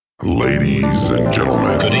Ladies and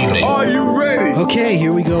gentlemen, good evening. Are you ready? Okay,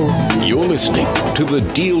 here we go. You're listening to the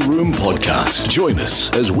Deal Room Podcast. Join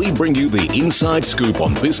us as we bring you the inside scoop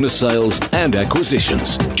on business sales and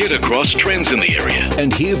acquisitions. Get across trends in the area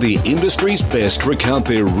and hear the industry's best recount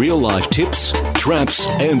their real-life tips, traps,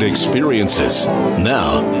 and experiences.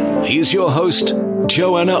 Now, here's your host,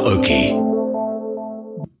 Joanna Oakey.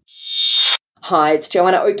 Hi, it's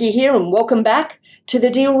Joanna Oakey here, and welcome back to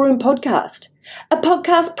the Deal Room Podcast, a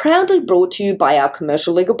podcast proudly brought to you by our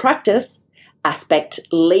commercial legal practice, Aspect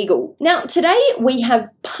Legal. Now, today we have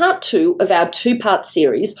part 2 of our 2-part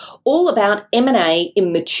series all about M&A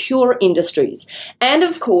in mature industries. And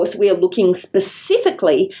of course, we are looking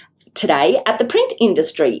specifically today at the print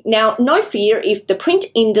industry. Now, no fear if the print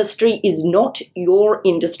industry is not your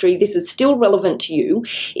industry, this is still relevant to you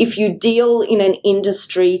if you deal in an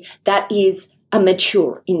industry that is a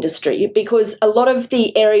mature industry, because a lot of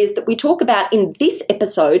the areas that we talk about in this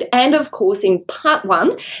episode, and of course in part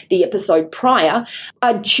 1, the episode prior,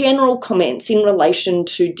 are general comments in relation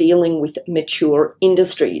to dealing with mature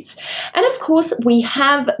industries. And of course, we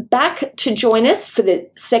have back to join us for the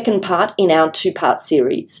second part in our 2-part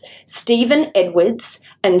series, Stephen Edwards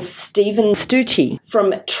and Stephen Stucci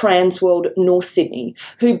from Transworld, North Sydney,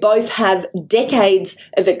 who both have decades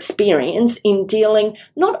of experience in dealing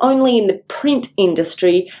not only in the print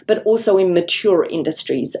industry, but also in mature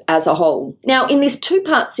industries as a whole. Now, in this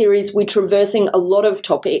 2-part series, we're traversing a lot of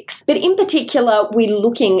topics, but in particular, we're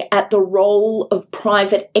looking at the role of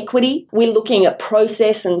private equity. We're looking at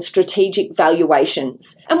process and strategic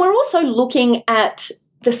valuations. And we're also looking at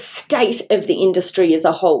the state of the industry as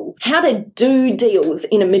a whole, how to do deals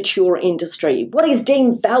in a mature industry, what is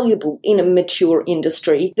deemed valuable in a mature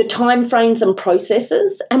industry, the timeframes and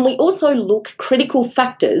processes, and we also look critical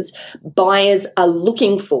factors buyers are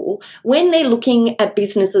looking for when they're looking at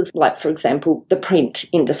businesses like, for example, the print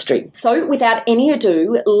industry. So without any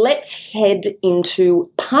ado, let's head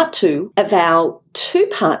into part 2 of our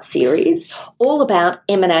 2-part series all about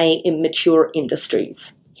M&A in mature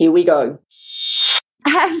industries. Here we go.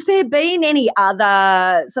 Have there been any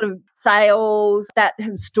other sort of sales that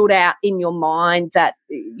have stood out in your mind that,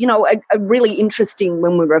 you know, are really interesting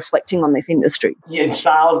when we're reflecting on this industry? Yeah,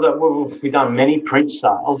 sales, we've done many print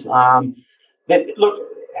sales. Look,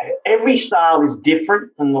 every sale is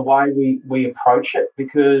different in the way we approach it,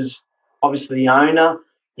 because obviously the owner,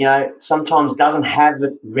 you know, sometimes doesn't have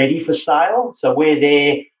it ready for sale. So we're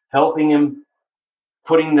there helping him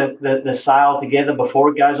putting the sale together before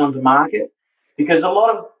it goes onto market. Because a lot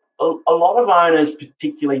of owners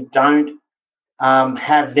particularly don't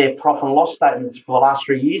have their profit and loss statements for the last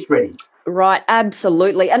 3 years ready. Right,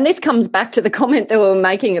 absolutely. And this comes back to the comment that we were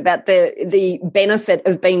making about the benefit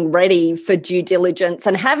of being ready for due diligence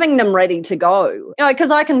and having them ready to go. You know, because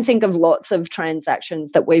I can think of lots of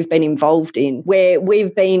transactions that we've been involved in where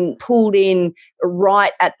we've been pulled in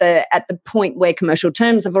right at the point where commercial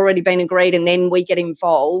terms have already been agreed, and then we get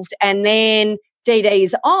involved, and then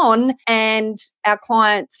DD's on, and our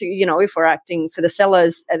clients, you know, if we're acting for the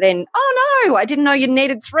sellers, then, oh no, I didn't know you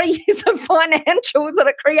needed 3 years of financials, and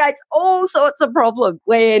it creates all sorts of problems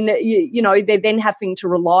when, you know, they're then having to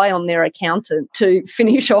rely on their accountant to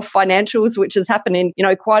finish off financials, which has happened in, you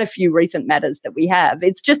know, quite a few recent matters that we have.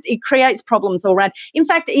 It's just, it creates problems all around. In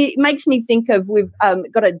fact, it makes me think of, we've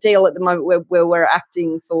got a deal at the moment where we're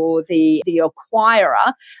acting for the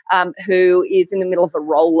acquirer who is in the middle of a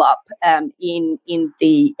roll-up in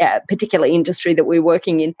the particular industry that we're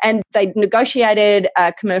working in. And they negotiated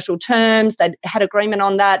commercial terms. They'd had agreement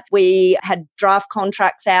on that. We had draft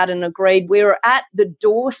contracts out and agreed. We were at the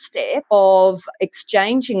doorstep of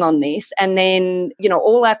exchanging on this. And then, you know,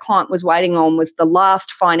 all our client was waiting on was the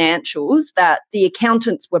last financials that the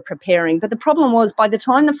accountants were preparing. But the problem was, by the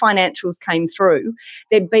time the financials came through,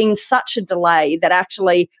 there'd been such a delay that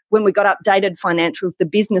actually, when we got updated financials, the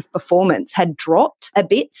business performance had dropped a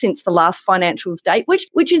bit since the last financials date,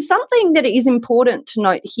 which is something that is important to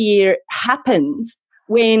note here happens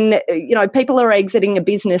when, you know, people are exiting a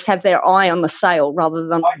business, have their eye on the sale rather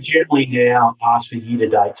than... I generally now ask for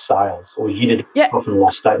year-to-date sales or year-to-date profit and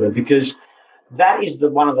loss statement, because that is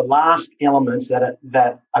one of the last elements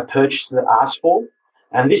that a purchaser asks for.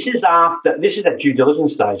 And this is at due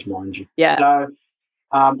diligence stage, mind you. Yeah. So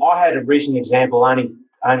I had a recent example only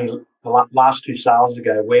the last 2 sales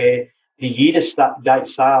ago where the year-to-date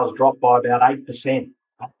sales dropped by about 8%.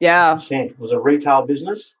 Yeah. 8%. It was a retail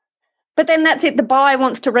business. But then that's it. The buyer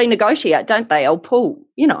wants to renegotiate, don't they? Or pull,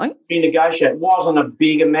 you know. Renegotiate. It wasn't a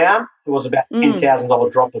big amount. It was about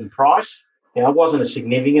 $10,000 drop in price. You know, it wasn't a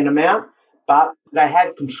significant amount, but they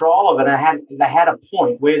had control of it, and they had a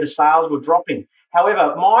point where the sales were dropping.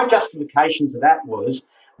 However, my justification to that was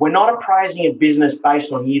we're not appraising a business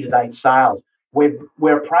based on year-to-date sales.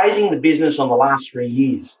 We're appraising the business on the last 3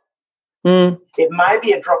 years. It may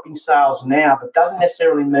be a drop in sales now, but doesn't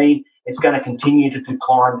necessarily mean it's going to continue to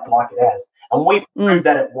decline like it has. And we proved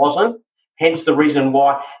that it wasn't. Hence the reason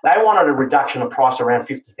why they wanted a reduction of price around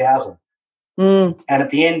 50,000. And at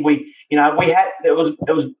the end, it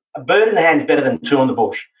was a bird in the hand is better than two in the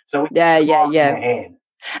bush. So we in the hand.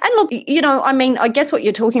 And look, I mean, I guess what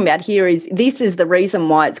you're talking about here is this is the reason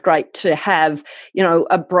why it's great to have,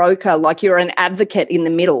 a broker, like you're an advocate in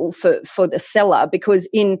the middle for the seller, because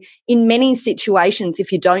in many situations,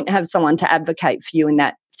 if you don't have someone to advocate for you in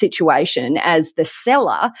that situation as the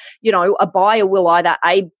seller, a buyer will either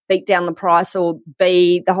A, beat down the price, or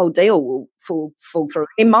B, the whole deal will fall through.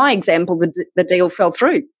 In my example, the deal fell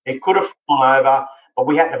through. It could have fallen over, but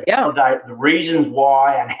we had to validate the reasons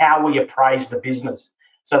why and how we appraised the business.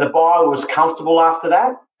 So the buyer was comfortable after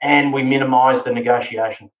that, and we minimised the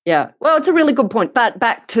negotiation. Yeah. Well, it's a really good point. But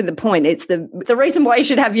back to the point, it's the reason why you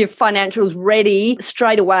should have your financials ready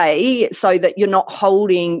straight away so that you're not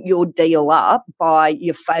holding your deal up by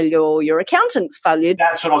your failure or your accountant's failure.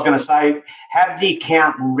 That's what I was going to say. Have the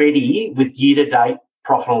account ready with year-to-date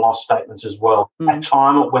profit and loss statements as well at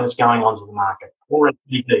time when it's going onto the market.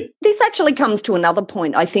 This actually comes to another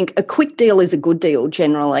point. I think a quick deal is a good deal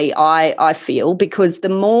generally, I feel, because the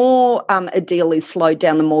more a deal is slowed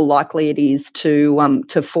down, the more likely it is to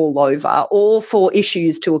fall over or for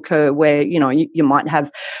issues to occur where, you might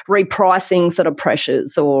have repricing sort of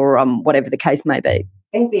pressures or whatever the case may be.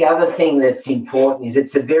 I think the other thing that's important is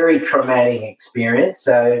it's a very traumatic experience.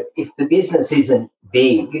 So if the business isn't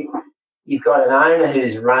big, you've got an owner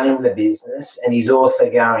who's running the business and he's also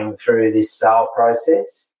going through this sale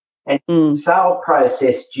process. And sale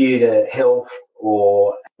process due to health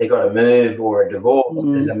or they've got to move or a divorce,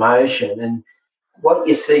 there's emotion. And what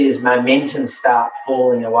you see is momentum start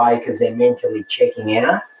falling away because they're mentally checking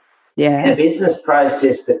out. Yeah. And a business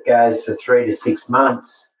process that goes for 3 to 6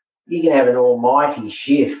 months, you can have an almighty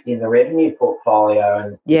shift in the revenue portfolio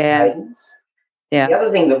and cadence. Yeah. The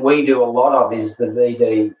other thing that we do a lot of is the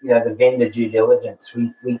VD, the vendor due diligence.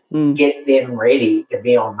 We get them ready to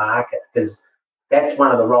be on market because that's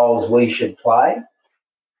one of the roles we should play.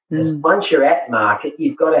 Because once you're at market,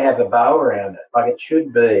 you've got to have a bow around it. Like it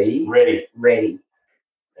should be ready.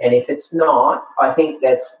 And if it's not, I think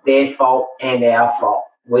that's their fault and our fault.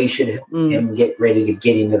 We should help them get ready to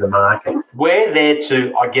get into the market. We're there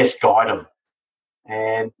to, I guess, guide them.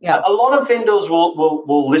 And a lot of vendors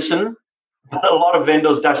will listen. But a lot of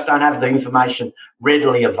vendors just don't have the information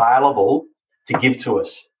readily available to give to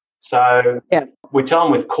us. So we tell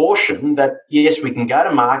them with caution that, yes, we can go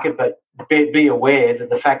to market, but be aware that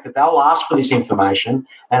the fact that they'll ask for this information,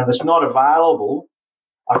 and if it's not available,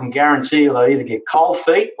 I can guarantee you they'll either get cold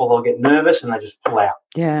feet or they'll get nervous and they just pull out.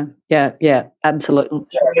 Yeah, absolutely.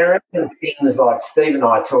 So there are things like Steve and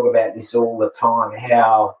I talk about this all the time,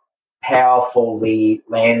 how powerful the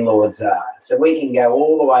landlords are. So we can go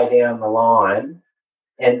all the way down the line.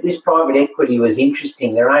 And this private equity was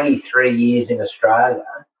interesting. They're only 3 years in Australia.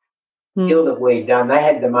 The deal that we'd done, they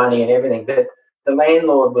had the money and everything, but the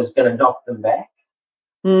landlord was going to knock them back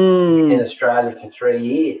in Australia for 3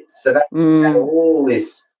 years. So they had all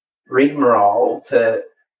this rigmarole to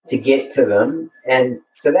get to them. And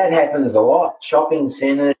so that happens a lot. Shopping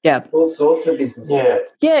centres, all sorts of businesses.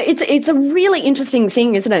 Yeah, it's a really interesting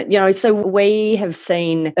thing, isn't it? So we have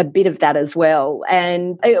seen a bit of that as well.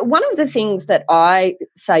 And one of the things that I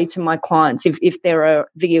say to my clients, if they're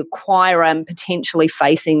the acquirer and potentially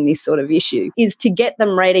facing this sort of issue, is to get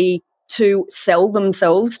them ready to sell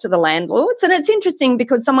themselves to the landlords. And it's interesting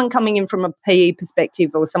because someone coming in from a PE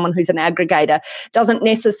perspective or someone who's an aggregator doesn't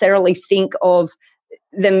necessarily think of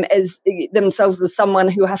themselves as someone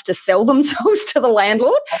who has to sell themselves to the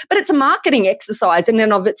landlord, but it's a marketing exercise in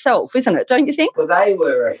and of itself, isn't it? Don't you think? Well, they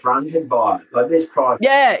were affronted by it, like this private.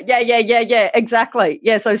 Yeah, exactly.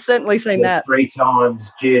 Yes, I've certainly seen that 3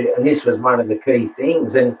 times due, and this was one of the key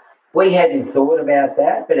things. And we hadn't thought about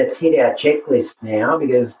that, but it's hit our checklist now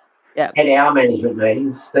because at our management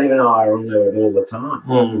meetings, Steve and I are on there all the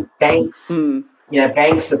time. Banks.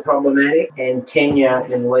 Banks are problematic and tenure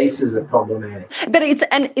and leases are problematic. But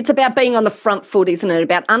it's about being on the front foot, isn't it?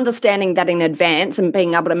 About understanding that in advance and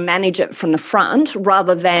being able to manage it from the front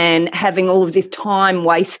rather than having all of this time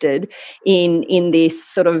wasted in this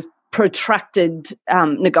sort of protracted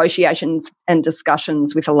negotiations and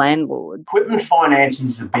discussions with a landlord. Equipment financing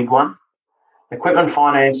is a big one. Equipment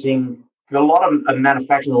financing, a lot of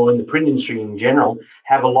manufacturing or in the print industry in general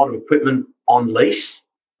have a lot of equipment on lease.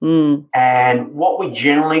 And what we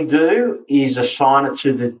generally do is assign it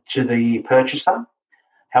to the purchaser.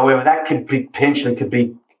 However, that could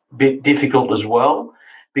be bit difficult as well,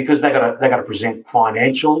 because they got to present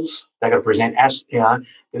financials, they got to present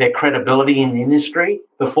their credibility in the industry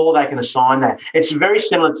before they can assign that. It's very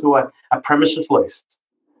similar to a premises list.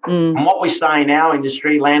 And what we say in our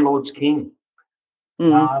industry, landlord's king.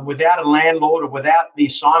 Without a landlord or without the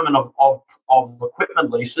assignment of equipment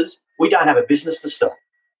leases, we don't have a business to sell.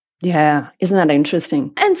 Yeah, isn't that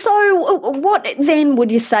interesting? And so what then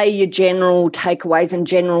would you say your general takeaways and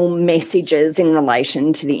general messages in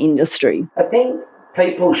relation to the industry? I think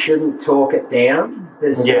people shouldn't talk it down.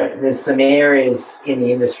 There's some areas in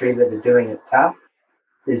the industry that are doing it tough.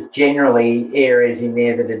 There's generally areas in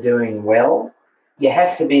there that are doing well. You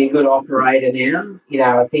have to be a good operator now. You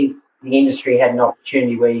know, I think the industry had an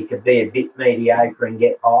opportunity where you could be a bit mediocre and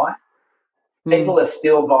get by. People are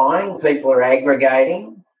still buying, people are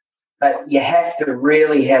aggregating, but you have to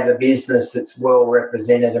really have a business that's well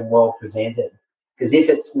represented and well presented, because if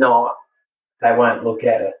it's not, they won't look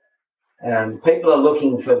at it. People are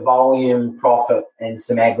looking for volume, profit, and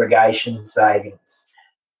some aggregation savings.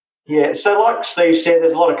 Yeah, so like Steve said,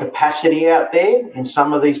 there's a lot of capacity out there in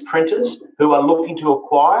some of these printers who are looking to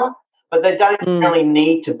acquire, but they don't really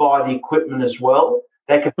need to buy the equipment as well.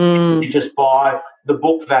 They can just buy the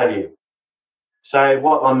book value. So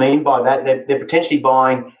what I mean by that, they're potentially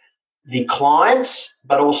buying the clients,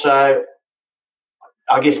 but also,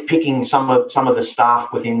 I guess, picking some of the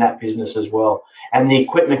staff within that business as well. And the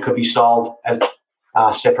equipment could be sold as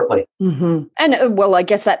separately. And, well, I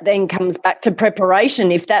guess that then comes back to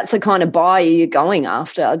preparation. If that's the kind of buyer you're going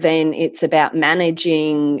after, then it's about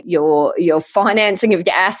managing your financing of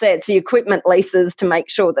your assets, your equipment leases, to make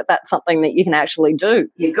sure that that's something that you can actually do.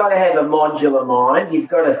 You've got to have a modular mind. You've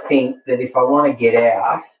got to think that if I want to get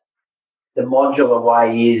out, the modular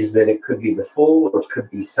way is that it could be the full, it could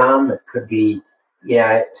be some, it could be,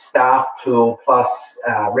 staff pool plus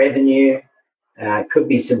revenue, it could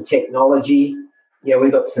be some technology.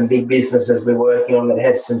 We've got some big businesses we're working on that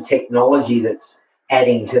have some technology that's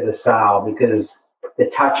adding to the sale, because the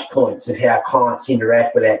touch points of how clients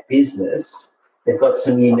interact with that business, they've got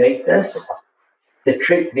some uniqueness. The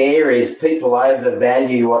trick there is people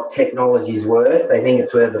overvalue what technology's worth. They think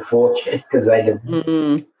it's worth a fortune because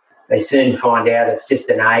they soon find out it's just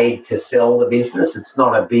an aid to sell the business. It's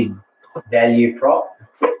not a big value prop.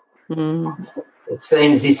 It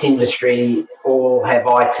seems this industry all have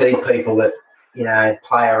IT people that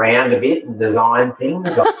play around a bit and design things.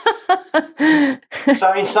 So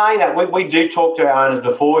in saying that, we do talk to our owners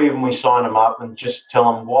before even we sign them up and just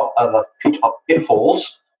tell them what are the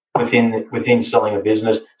pitfalls within selling a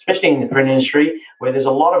business, especially in the print industry where there's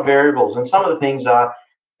a lot of variables. And some of the things are,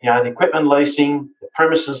 the equipment leasing, the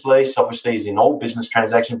premises lease, obviously is in all business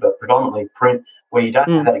transactions, but predominantly print, where you don't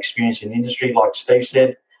have that experience in the industry, like Steve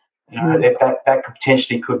said. That could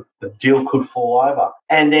potentially the deal could fall over.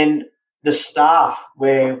 And then the staff,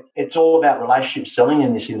 where it's all about relationship selling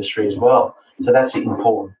in this industry as well. So that's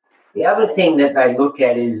important. The other thing that they look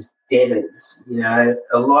at is debtors.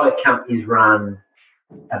 A lot of companies run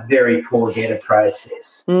a very poor debtor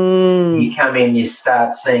process. You come in, you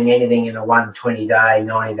start seeing anything in a 120-day,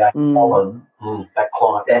 90-day column. That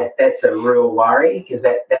client. That's a real worry, because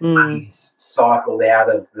that money's cycled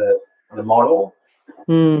out of the model.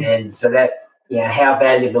 And so that, how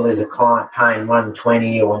valuable is a client paying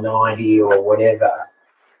 120 or 90 or whatever?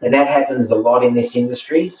 And that happens a lot in this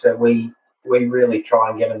industry. So we really try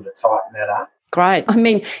and get them to tighten that up. Great. I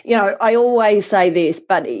mean, I always say this,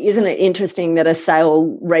 but isn't it interesting that a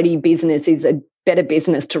sale-ready business is a better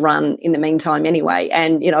business to run in the meantime anyway?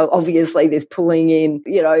 And, obviously this pulling in,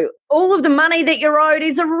 all of the money that you're owed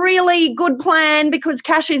is a really good plan, because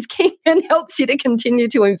cash is king and helps you to continue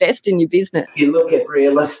to invest in your business. If you look at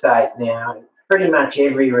real estate now, pretty much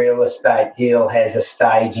every real estate deal has a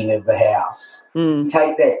staging of the house.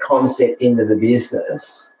 Take that concept into the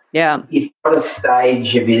business. Yeah. You've got to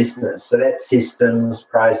stage your business. So that's systems,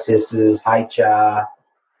 processes, HR,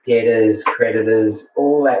 debtors, creditors,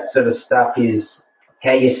 all that sort of stuff is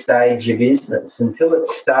how you stage your business. Until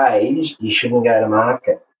it's staged, you shouldn't go to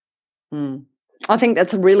market. I think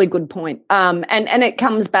that's a really good point. And it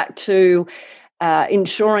comes back to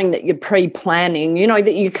ensuring that you're pre-planning,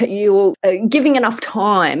 that you're giving enough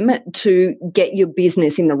time to get your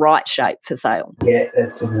business in the right shape for sale. Yeah,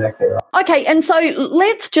 that's exactly right. Okay, and so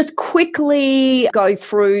let's just quickly go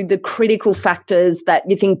through the critical factors that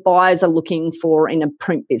you think buyers are looking for in a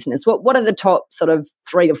print business. What are the top sort of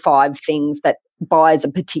 3 to 5 things that buyers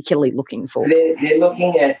are particularly looking for? They're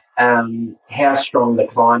looking at how strong the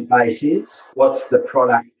client base is, what's the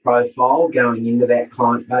product profile going into that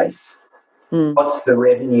client base, what's the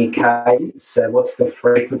revenue cadence, so what's the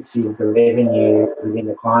frequency of the revenue within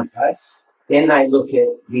the client base. Then they look at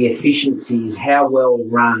the efficiencies, how well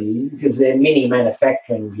run, because they're mini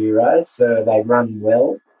manufacturing bureaus, so they run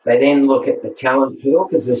well. They then look at the talent pool,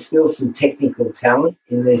 because there's still some technical talent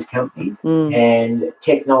in these companies, and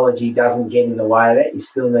technology doesn't get in the way of that. You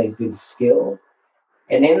still need good skill.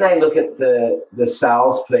 And then they look at the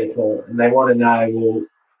salespeople, and they want to know, well,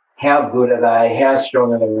 how good are they? How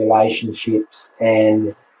strong are the relationships?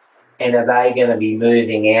 And are they going to be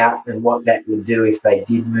moving out, and what that would do if they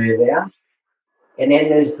did move out? And then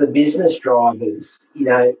there's the business drivers. You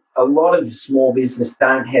know, a lot of small business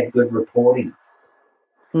don't have good reporting.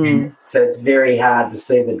 So it's very hard to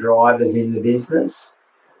see the drivers in the business.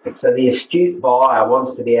 So the astute buyer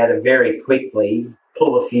wants to be able to very quickly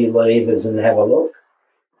pull a few levers and have a look.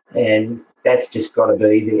 And that's just got to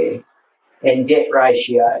be there. And debt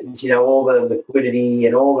ratios, you know, all the liquidity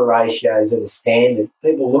and all the ratios that are standard,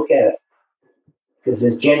 people look at it because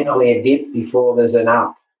there's generally a dip before there's an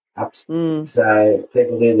up. So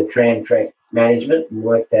people do the tram track management and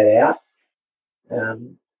work that out.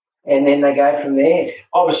 And then they go from there.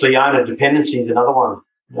 Obviously, owner dependency is another one.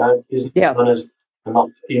 You know, business owners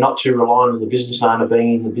you're not too reliant on the business owner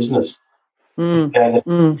being in the business. So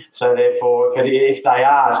therefore, if they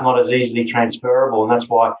are, it's not as easily transferable, and that's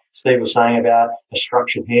why Steve was saying about a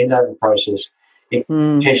structured handover process. It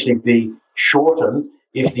can potentially be shortened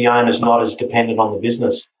if the owner's not as dependent on the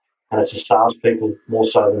business. And it's the salespeople more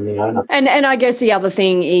so than the owner. And I guess the other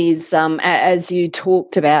thing is, as you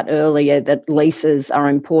talked about earlier, that leases are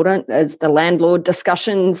important, as the landlord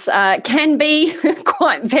discussions can be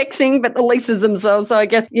quite vexing, but the leases themselves, so I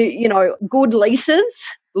guess, you know, good leases,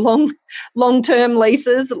 long-term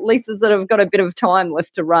leases that have got a bit of time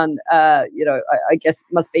left to run, you know, I guess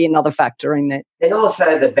must be another factor in that. And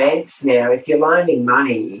also the banks now, if you're loaning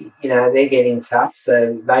money, you know, they're getting tough,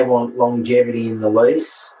 so they want longevity in the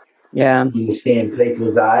lease. Yeah. You understand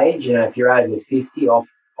people's age. You know, if you're over 50,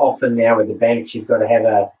 often now with the banks, you've got to have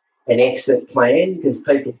an exit plan because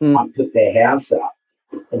people might put their house up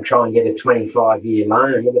and try and get a 25-year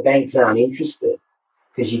loan. But the banks aren't interested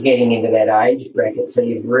because you're getting into that age bracket. So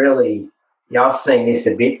you've really, you know, I've seen this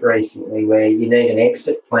a bit recently where you need an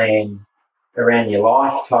exit plan around your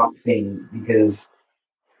life type thing because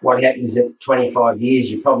what happens at 25 years,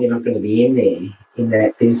 you're probably not going to be in there in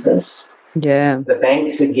that business. Yeah. The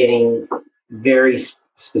banks are getting very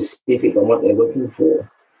specific on what they're looking for.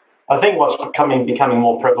 I think what's becoming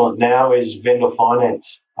more prevalent now is vendor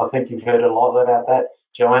finance. I think you've heard a lot about that,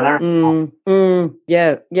 Joanna.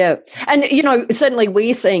 Yeah. And, you know, certainly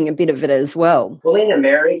we're seeing a bit of it as well. Well, in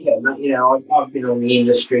America, you know, I've been on the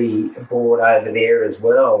industry board over there as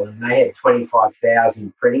well, and they had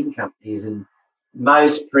 25,000 printing companies, and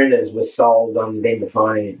most printers were sold on vendor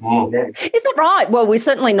finance. Is that right? Well, we're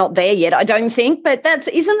certainly not there yet, I don't think, but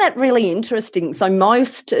isn't that really interesting? So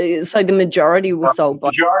the majority was sold by...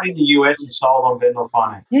 The majority of the US is sold on vendor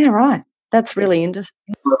finance. Yeah, right. That's really interesting.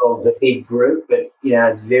 Well, it's a big group, but, you know,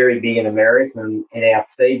 it's very big in America, and our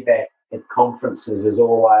feedback at conferences is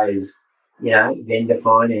always, you know, vendor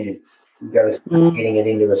finance. You've got to start getting it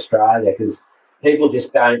into Australia because people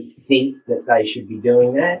just don't think that they should be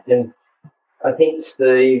doing that. And I think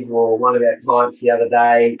Steve or one of our clients the other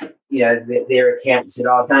day, you know, their accountant said,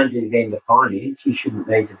 don't do vendor finance. You shouldn't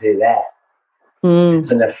need to do that. It's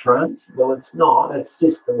an affront. Well, it's not. It's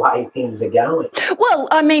just the way things are going. Well,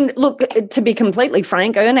 I mean, look, to be completely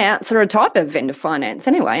frank, earn-outs are a type of vendor finance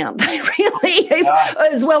anyway, aren't they, really?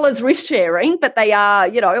 As well as risk sharing, but they are,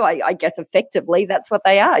 you know, I guess effectively that's what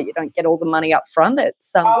they are. You don't get all the money up front.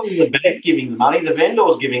 It's the bank giving the money, the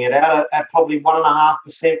vendor's giving it out at probably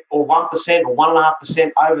 1.5% or 1% or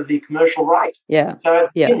 1.5% over the commercial rate. Yeah. So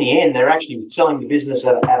in the end, they're actually selling the business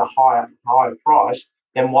at a higher price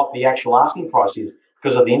than what the actual asking price is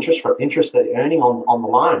because of the interest they're earning on the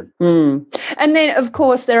loan. And then, of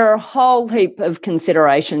course, there are a whole heap of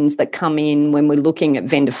considerations that come in when we're looking at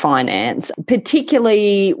vendor finance,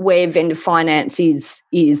 particularly where vendor finance is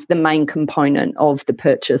the main component of the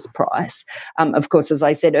purchase price. Of course, as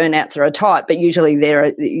I said, earn-outs are a type, but usually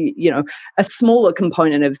they're, you know, a smaller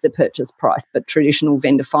component of the purchase price, but traditional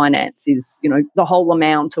vendor finance is, you know, the whole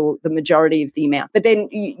amount or the majority of the amount. But then,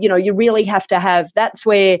 you know, you really have to have, that's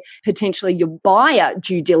where potentially your buyer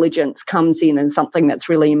due diligence comes in as something that's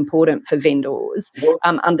really important for vendors,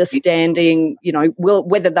 understanding, you know,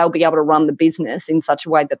 whether they'll be able to run the business in such a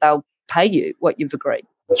way that they'll pay you what you've agreed.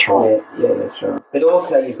 That's right. Yeah, that's right. But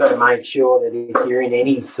also you've got to make sure that if you're in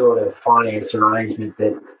any sort of finance arrangement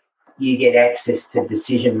that you get access to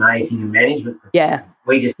decision-making and management. Yeah.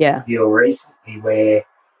 We just had a deal recently where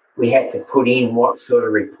we had to put in what sort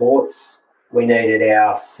of reports we needed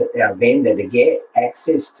our vendor to get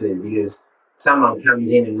access to because someone comes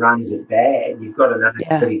in and runs it bad, you've got to know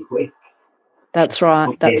pretty quick. That's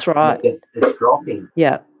right. That's right. It's dropping.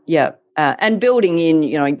 Yeah, yeah. And building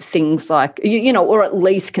in, things like, or at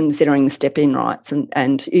least considering step-in rights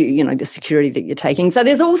and the security that you're taking. So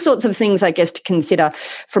there's all sorts of things, I guess, to consider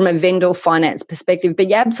from a vendor finance perspective. But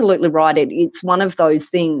you're absolutely right. It's one of those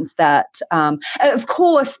things that, of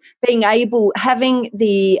course, having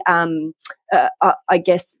the,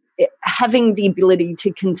 having the ability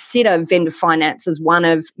to consider vendor finance as one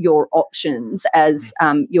of your options as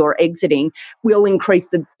you're exiting will increase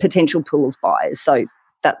the potential pool of buyers. So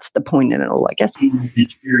that's the point in it all, I guess. In the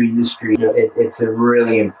industry, it's a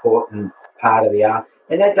really important part of the art.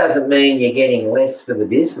 And that doesn't mean you're getting less for the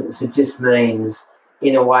business. It just means,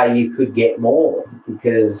 in a way, you could get more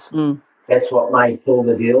because that's what may pull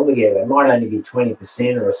the deal together. It might only be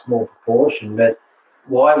 20% or a small proportion, but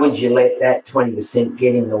why would you let that 20%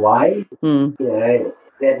 get in the way?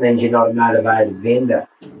 That means you're not a motivated vendor.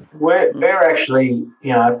 We're actually,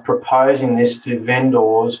 proposing this to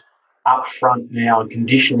vendors up front now and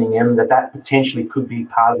conditioning them that potentially could be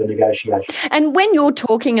part of the negotiation. And when you're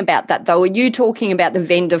talking about that, though, are you talking about the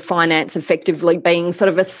vendor finance effectively being sort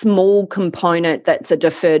of a small component that's a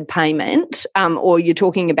deferred payment, or you're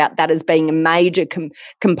talking about that as being a major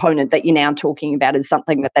component that you're now talking about as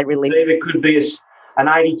something that they really... It could be an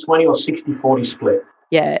 80-20 or 60-40 split.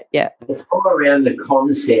 Yeah. It's all around the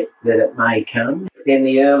concept that it may come. Then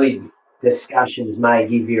the early discussions may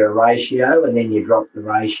give you a ratio and then you drop the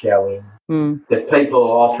ratio in. But people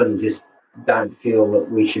often just don't feel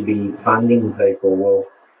that we should be funding people. Well,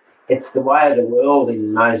 it's the way of the world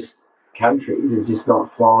in most countries. It's just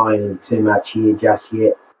not flying too much here just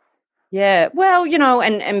yet. Yeah, well,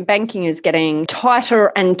 and banking is getting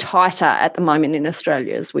tighter and tighter at the moment in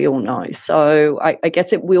Australia, as we all know. So I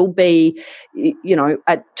guess it will be,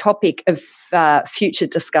 a topic of future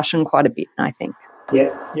discussion quite a bit, I think.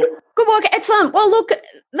 Yep. Good work. Excellent. Well, look,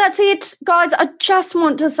 that's it, guys. I just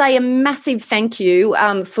want to say a massive thank you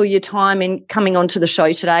for your time in coming onto the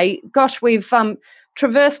show today. Gosh, we've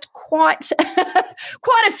traversed quite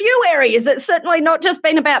a few areas. It's certainly not just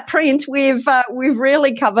been about print. We've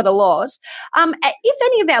really covered a lot. If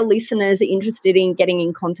any of our listeners are interested in getting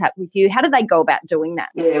in contact with you, how do they go about doing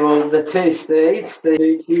that? Yeah, well, the two Steves,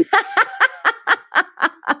 Stucci.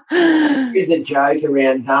 There's a joke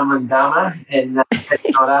around Dumb and Dumber, and that's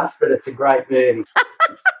not us, but it's a great movie.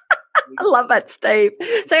 I love it, Steve.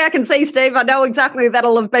 See, I can see Steve. I know exactly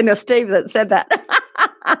that'll have been a Steve that said that.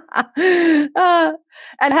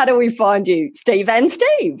 And how do we find you, Steve and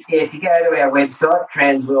Steve? Yeah, if you go to our website,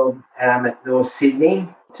 Transworld at North Sydney,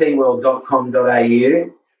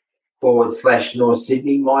 twworld.com.au/North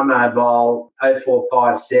Sydney. My mobile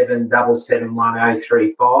 0457 771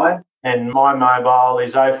 035. And my mobile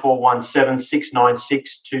is 0417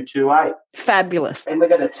 696 228. Fabulous. And we've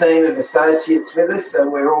got a team of associates with us, so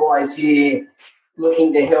we're always here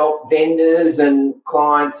looking to help vendors and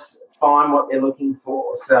clients find what they're looking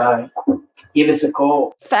for. So give us a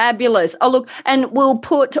call. Fabulous. Oh, look, and we'll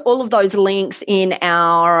put all of those links in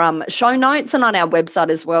our show notes and on our website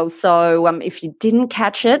as well. So if you didn't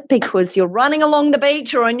catch it because you're running along the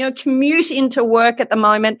beach or on your commute into work at the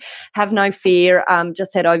moment, have no fear.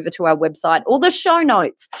 Just head over to our website or the show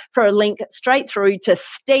notes for a link straight through to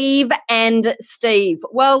Steve and Steve.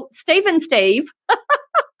 Well, Steve and Steve.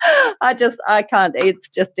 I can't. It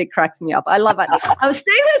cracks me up. I love it.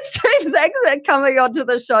 Steve, thanks for coming onto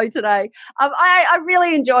the show today. I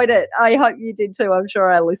really enjoyed it. I hope you did too. I'm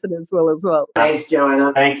sure our listeners will as well. Thanks,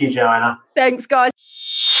 Joanna. Thank you, Joanna. Thanks, guys.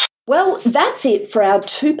 Well, that's it for our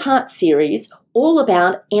two-part series all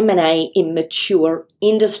about M&A in mature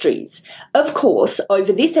industries. Of course,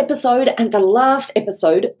 over this episode and the last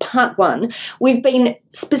episode, part 1, we've been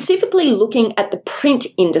specifically looking at the print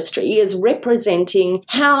industry as representing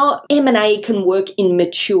how M&A can work in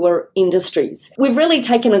mature industries. We've really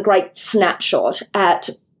taken a great snapshot at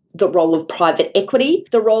the role of private equity,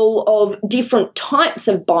 the role of different types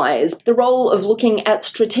of buyers, the role of looking at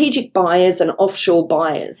strategic buyers and offshore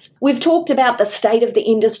buyers. We've talked about the state of the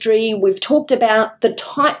industry. We've talked about the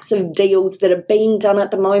types of deals that are being done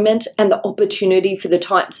at the moment and the opportunity for the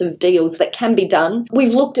types of deals that can be done.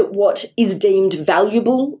 We've looked at what is deemed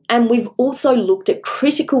valuable, and we've also looked at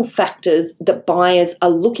critical factors that buyers are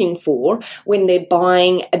looking for when they're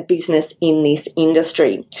buying a business in this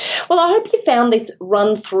industry. Well, I hope you found this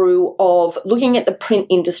run through of looking at the print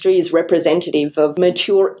industry as representative of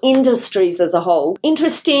mature industries as a whole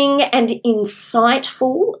interesting and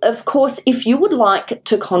insightful. Of course, if you would like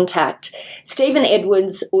to contact Stephen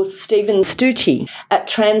Edwards or Stephen Stucci at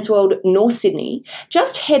Transworld North Sydney,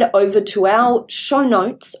 just head over to our show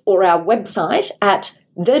notes or our website at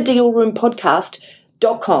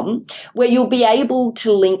thedealroompodcast.com, where you'll be able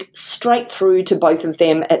to link straight through to both of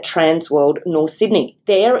them at Transworld, North Sydney.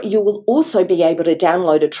 There, you will also be able to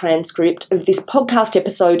download a transcript of this podcast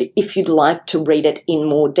episode if you'd like to read it in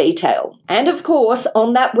more detail. And of course,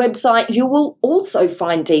 on that website, you will also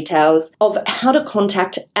find details of how to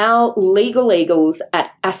contact our legal eagles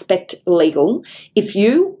at Aspect Legal if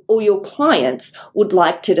you or your clients would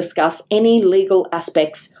like to discuss any legal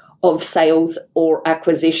aspects of sales or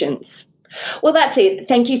acquisitions. Well, that's it.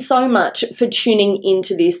 Thank you so much for tuning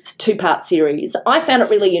into this two-part series. I found it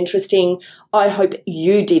really interesting. I hope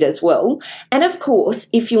you did as well. And of course,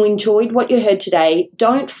 if you enjoyed what you heard today,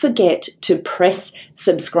 don't forget to press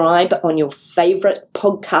subscribe on your favourite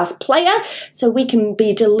podcast player so we can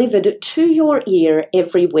be delivered to your ear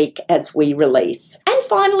every week as we release. And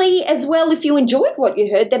finally, as well, if you enjoyed what you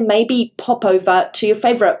heard, then maybe pop over to your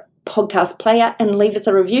favourite podcast player and leave us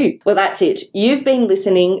a review. Well, that's it. You've been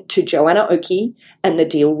listening to Joanna Oakey and the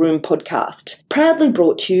Deal Room Podcast, proudly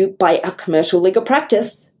brought to you by our commercial legal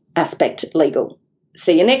practice, Aspect Legal.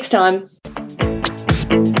 See you next time.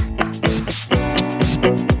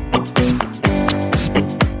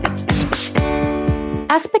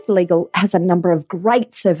 Aspect Legal has a number of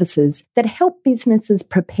great services that help businesses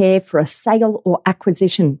prepare for a sale or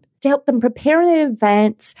acquisition, to help them prepare in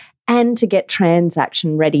advance and to get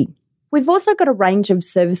transaction ready. We've also got a range of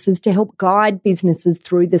services to help guide businesses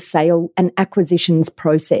through the sale and acquisitions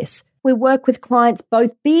process. We work with clients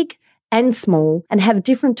both big and small and have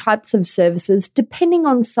different types of services depending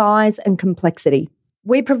on size and complexity.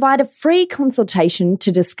 We provide a free consultation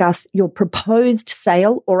to discuss your proposed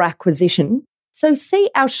sale or acquisition. So see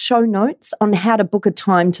our show notes on how to book a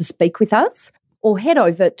time to speak with us, or head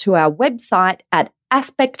over to our website at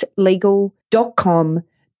aspectlegal.com.au.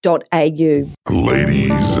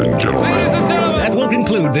 Ladies and gentlemen. That will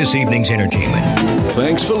conclude this evening's entertainment.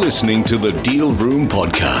 Thanks for listening to the Deal Room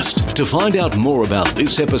Podcast. To find out more about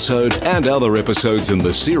this episode and other episodes in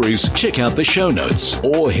the series, check out the show notes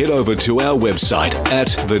or head over to our website at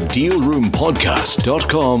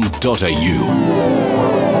thedealroompodcast.com.au.